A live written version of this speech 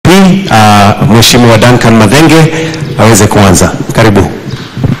hii Mheshimiwa Duncan Mathege aweze kuanza. Karibu.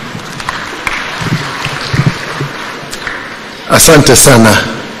 Asante sana.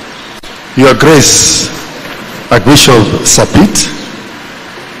 Your Grace, Archbishop Sapit,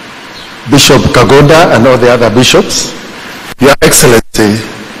 Bishop Kagonda and all the other bishops, Your Excellency,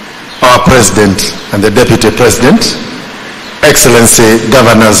 our President and the Deputy President, Excellency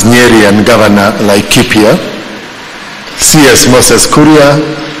Governors Nyer and Governor Laikipia, CS Moses Kuria,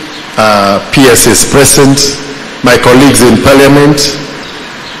 PSs present, my colleagues in Parliament,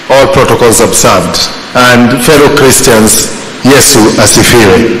 all protocols observed, and fellow Christians, Yesu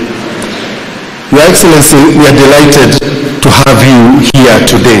asifiwe. Your Excellency, we are delighted to have you here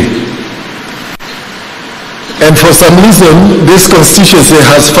today. And for some reason, this constituency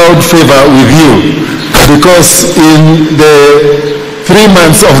has found favor with you, because in the 3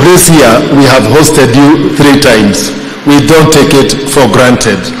 months of this year, we have hosted you 3 times. We don't take it for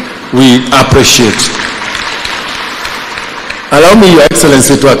granted. We appreciate. Allow me, Your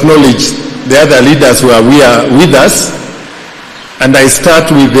Excellency, to acknowledge the other leaders who are with us. And I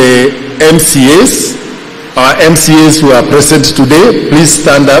start with the MCAs. Our MCAs who are present today, please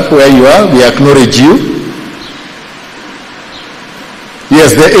stand up where you are. We acknowledge you.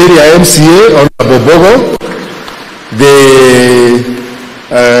 Yes, the area MCA, Honorable Bogo. The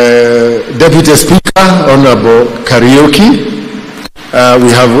Deputy Speaker, Honorable Karaoke.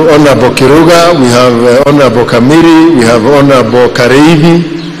 We have Honorable Kiruga, we have Honorable Kamiri, we have Honorable Kareivi,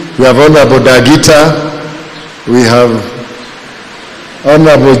 we have Honorable Dagita, we have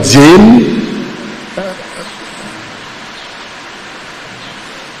Honorable Jane,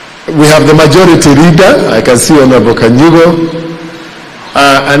 we have the majority leader, I can see Honorable Kanyugo,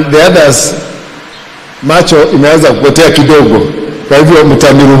 and the others, macho inaweza kupotea kidogo. Kwa hivyo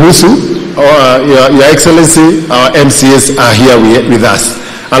mtaniruhusu, Your Excellency, our MCAs are here with us.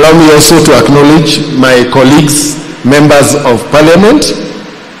 Allow me also to acknowledge my colleagues, members of Parliament,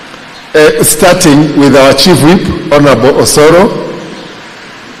 starting with our Chief Whip, Honorable Osoro.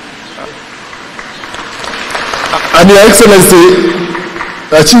 And Your Excellency,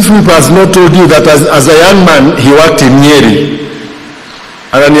 the Chief Whip has not told you that as a young man, he worked in Nyeri.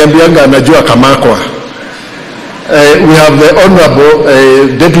 Ananiambianga anajua kamakwa. We have the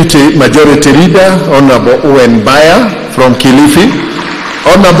Honorable Deputy Majority Leader, Honorable Owen Bayer from Kilifi.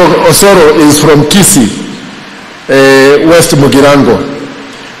 Honorable Osoro is from Kisii, West Mugirango.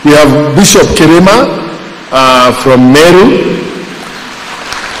 We have Bishop Kirima from Meru.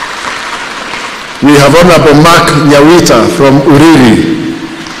 We have Honorable Mark Nyawita from Uriri.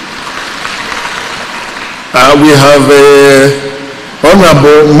 We have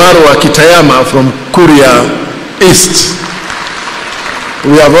Honorable Marwa Kitayama from Kuria East.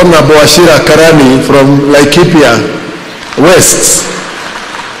 We have Honorable Ashira Karani from Laikipia West.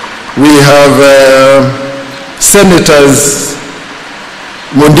 We have Senators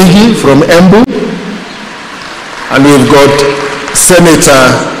Mondigi from Embu, and we've got Senator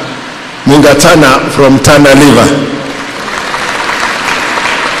Mungatana from Tana River.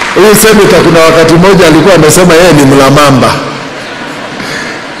 Huyu senator kuna wakati moja alikuwa amesema yeye ni mlamamba.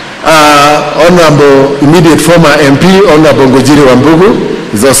 Honorable immediate former MP, Honorable Ngojiri Wambugu,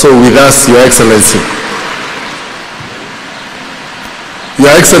 is also with us, Your Excellency.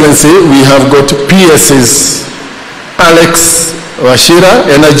 Your Excellency, we have got PSs, Alex Washira,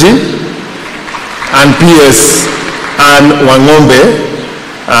 Energy, and PS Ann Wangombe,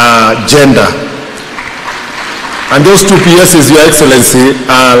 Gender. And those 2 PSs, Your Excellency,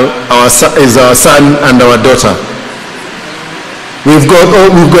 is our son and our daughter. We've got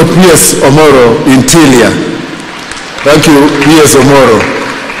PS Omoro in Tilia. Thank you, PS Omoro.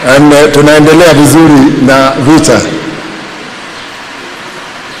 And tunaendelea vizuri na vita.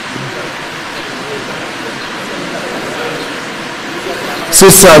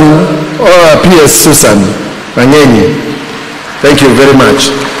 Susan, PS Susan Mangenyi. Thank you very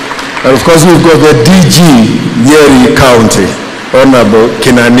much. And of course, we've got the DG Nyeri County, Honorable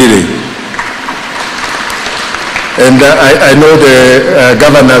Kinaniri. And I know the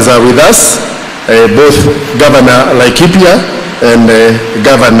governors are with us, both Governor Laikipia and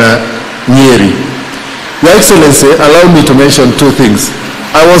Governor Nyeri. Your Excellency, allow me to mention 2 things.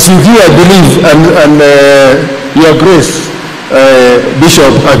 I was with you, I believe, and Your Grace,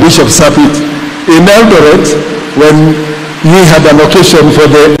 Bishop Sapit, in Eldoret, when we had an occasion for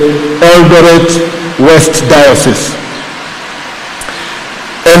the Eldoret West Diocese.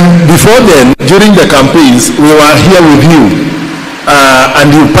 And before then, during the campaigns, we were here with you,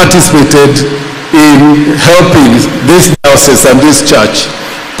 and you participated in helping this diocese and this church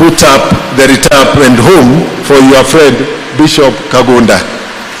put up the retirement home for your friend Bishop Kagonda.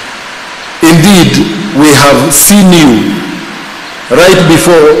 have seen you right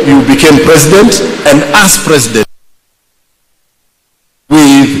before you became president and as president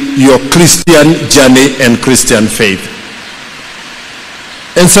with your Christian journey and Christian faith.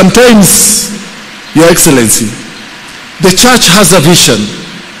 And sometimes, Your Excellency, the church has a vision.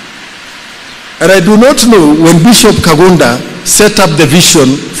 And I do not know when Bishop Kagunda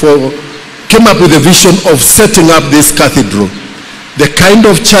came up with a vision of setting up this cathedral, the kind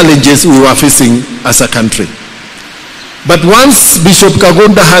of challenges we were facing as a country. But once Bishop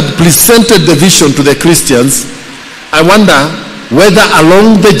Kagunda had presented the vision to the Christians, I wonder whether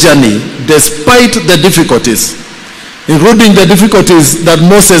along the journey, despite the difficulties, including the difficulties that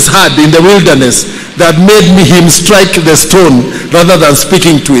Moses had in the wilderness that made him strike the stone rather than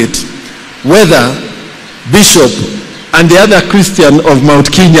speaking to it, whether Bishop and the other Christian of Mount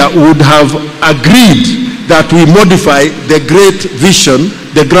Kenya would have agreed that we modify the great vision,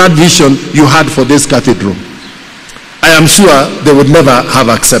 the grand vision you had for this cathedral. I am sure they would never have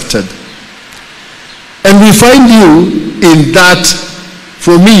accepted. And we find you in that,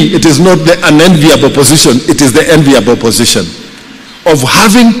 for me, it is not the unenviable position, it is the enviable position of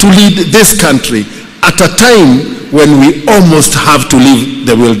having to lead this country at a time when we almost have to leave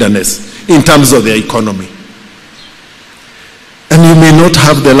the wilderness in terms of the economy. And you may not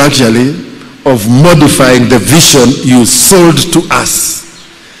have the luxury of modifying the vision you sold to us.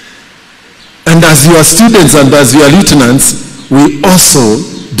 And as your students and as your lieutenants, we also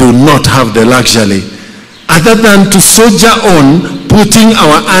do not have the luxury other than to soldier on, putting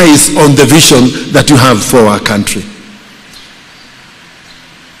our eyes on the vision that you have for our country.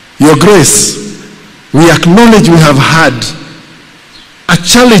 Your Grace, we acknowledge we have had a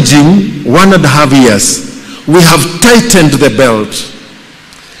challenging 1.5 years. We have tightened the belt,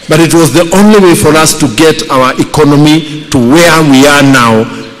 but it was the only way for us to get our economy to where we are now,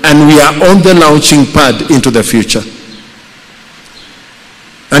 and we are on the launching pad into the future.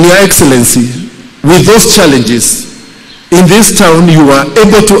 And Your Excellency, with those challenges, in this town you were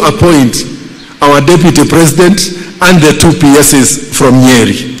able to appoint our Deputy President and the 2 PSs from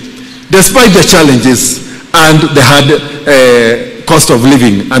Nyer, despite the challenges and the hard cost of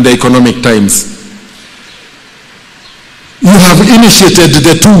living and the economic times. You have initiated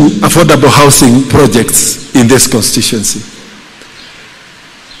the 2 affordable housing projects in this constituency.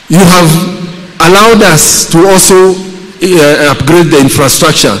 You have allowed us to also upgrade the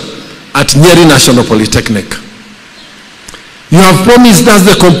infrastructure at Nyer National Polytechnic. You have promised us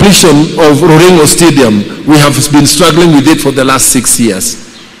the completion of Rurengo Stadium. We have been struggling with it for the last 6 years.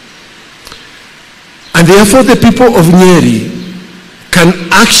 And therefore the people of Nyer can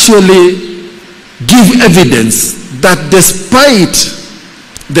actually give evidence that despite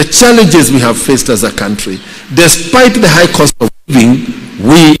the challenges we have faced as a country, despite the high cost of living,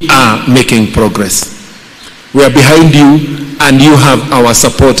 we are making progress. We are behind you, and you have our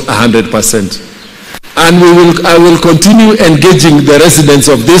support 100%. And I will continue engaging the residents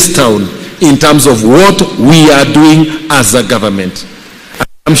of this town in terms of what we are doing as a government.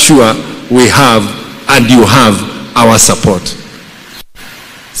 I'm sure we have, and you have, our support.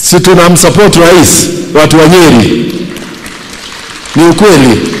 Si tunamsupport rais watu wa Nyeri. Ni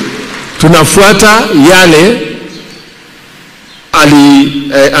ukweli tunafuata yale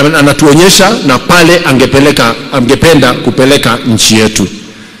anatuonyesha na pale angependa kupeleka nchi yetu.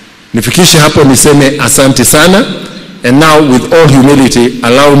 Nifikishe hapo niseme asante sana, and now with all humility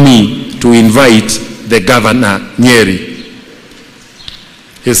allow me to invite the Governor Nyeri,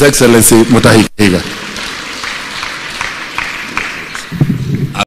 His Excellency Mutahi.